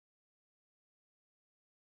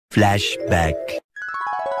Flashback.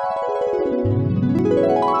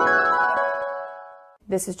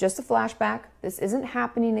 This is just a flashback. This isn't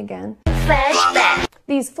happening again. Flashback.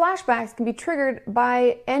 These flashbacks can be triggered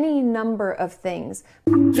by any number of things.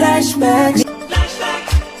 Flashbacks.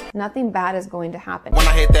 Nothing bad is going to happen. When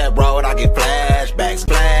I hit that road, I get flashbacks,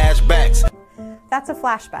 flashbacks. That's a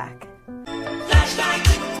flashback.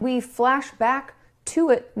 We flash back to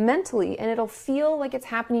it mentally, and it'll feel like it's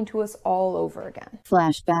happening to us all over again.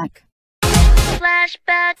 Flashback.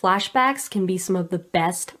 Flashback. Flashbacks can be some of the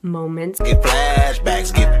best moments. Get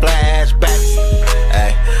flashbacks, get flashbacks.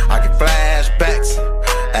 Ay, I get flashbacks.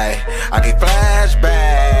 Ay, I get flashbacks.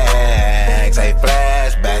 Ay,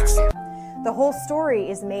 flashbacks. The whole story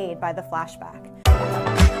is made by the flashback.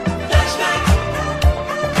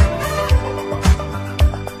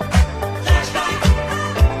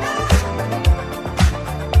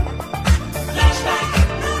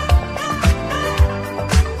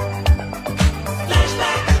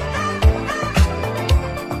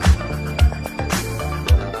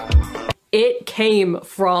 It came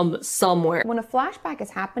from somewhere. When a flashback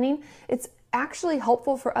is happening, it's actually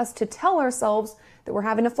helpful for us to tell ourselves that we're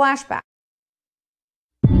having a flashback.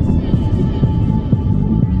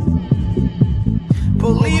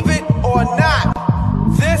 Believe it or not,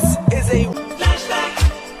 this is a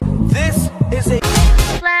flashback. This is a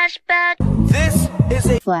Flashback. This is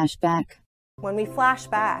a Flashback. When we flash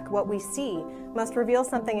back, what we see must reveal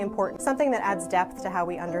something important, something that adds depth to how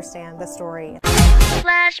we understand the story.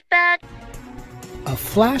 Flashback. A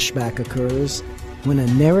flashback occurs when a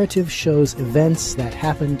narrative shows events that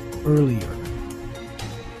happened earlier.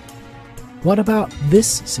 What about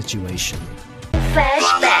this situation?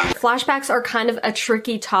 Flashback. Flashbacks are kind of a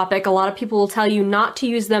tricky topic. A lot of people will tell you not to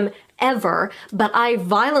use them ever, but I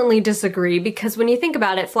violently disagree because when you think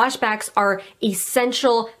about it, flashbacks are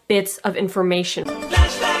essential bits of information.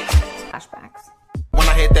 Flashbacks. When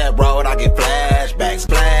I hit that road, I get flashbacks,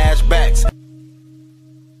 flashbacks.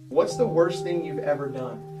 What's the worst thing you've ever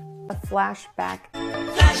done? A flashback.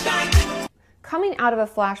 Coming out of a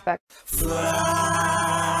flashback.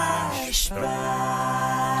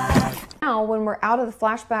 Now, when we're out of the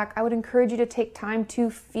flashback, I would encourage you to take time to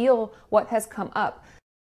feel what has come up.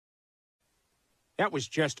 That was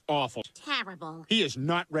just awful. Terrible. He is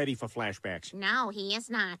not ready for flashbacks. No, he is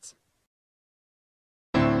not.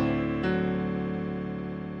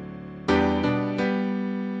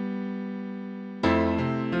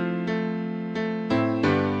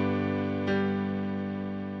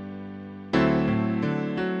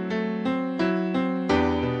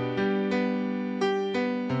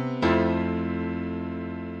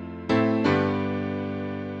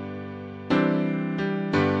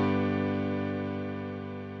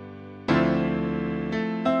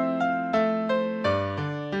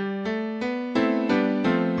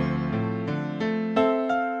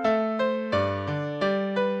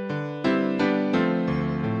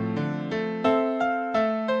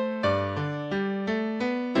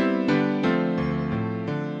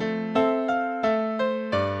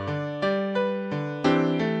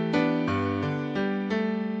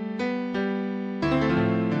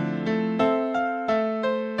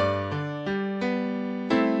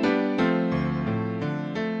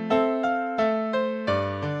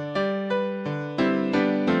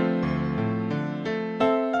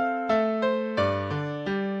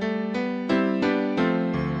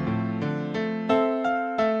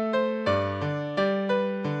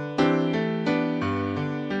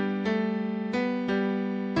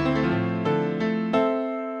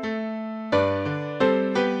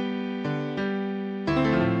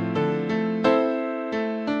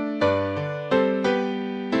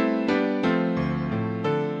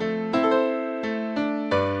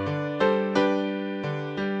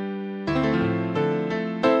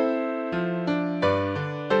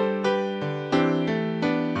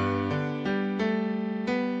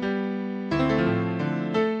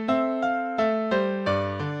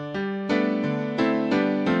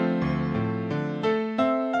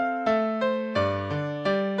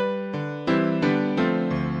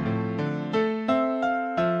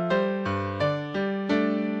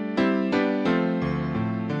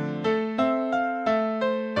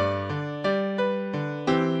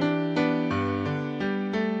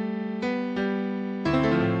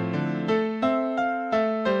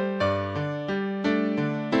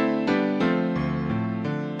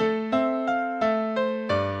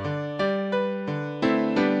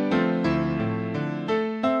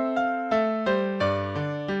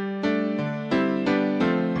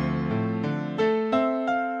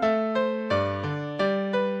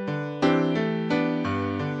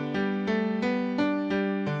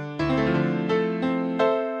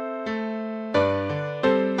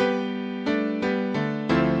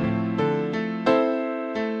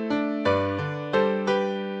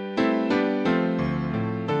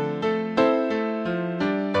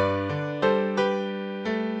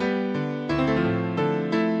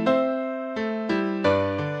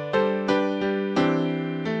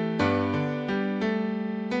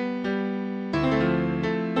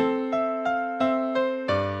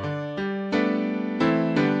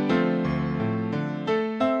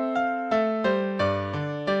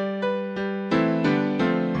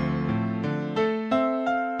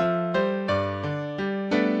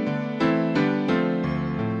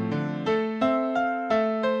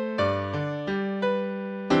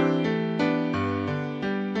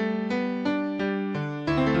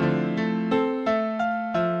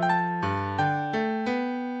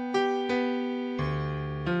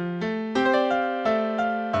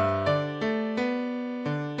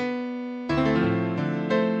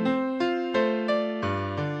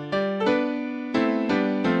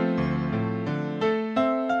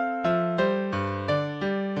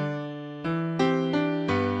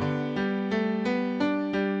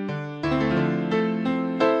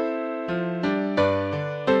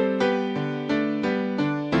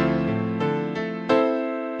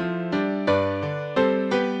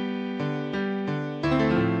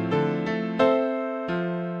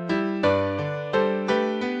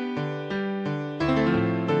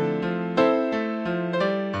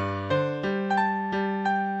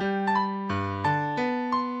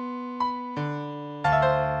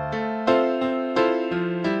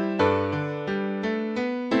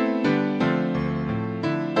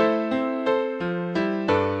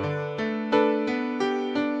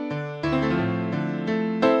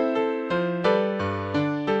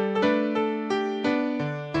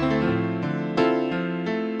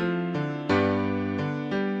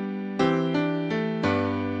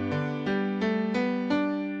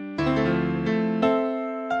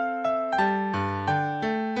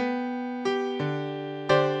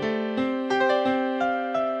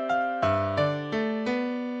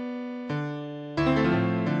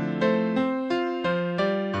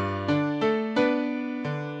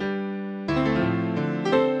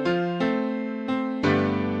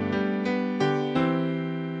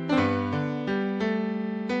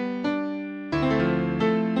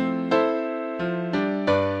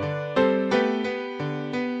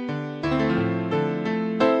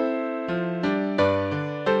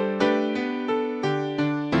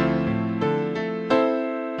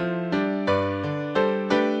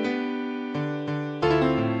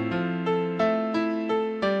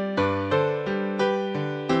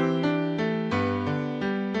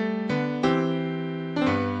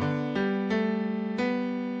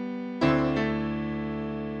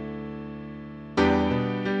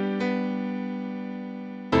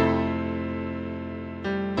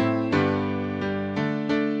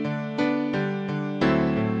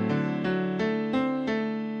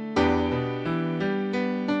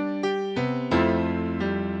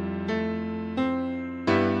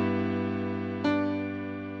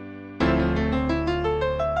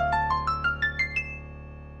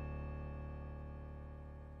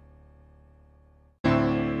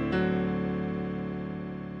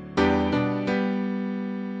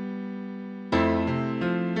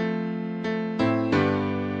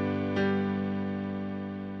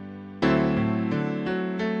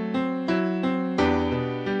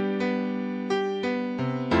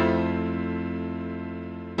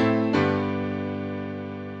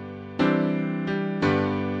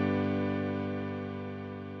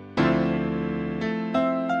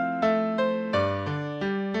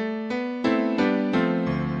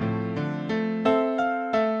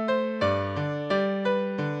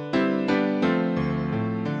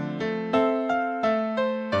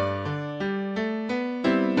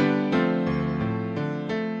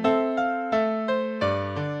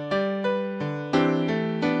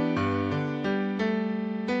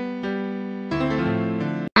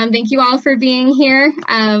 Thank you all for being here,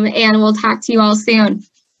 and we'll talk to you all soon.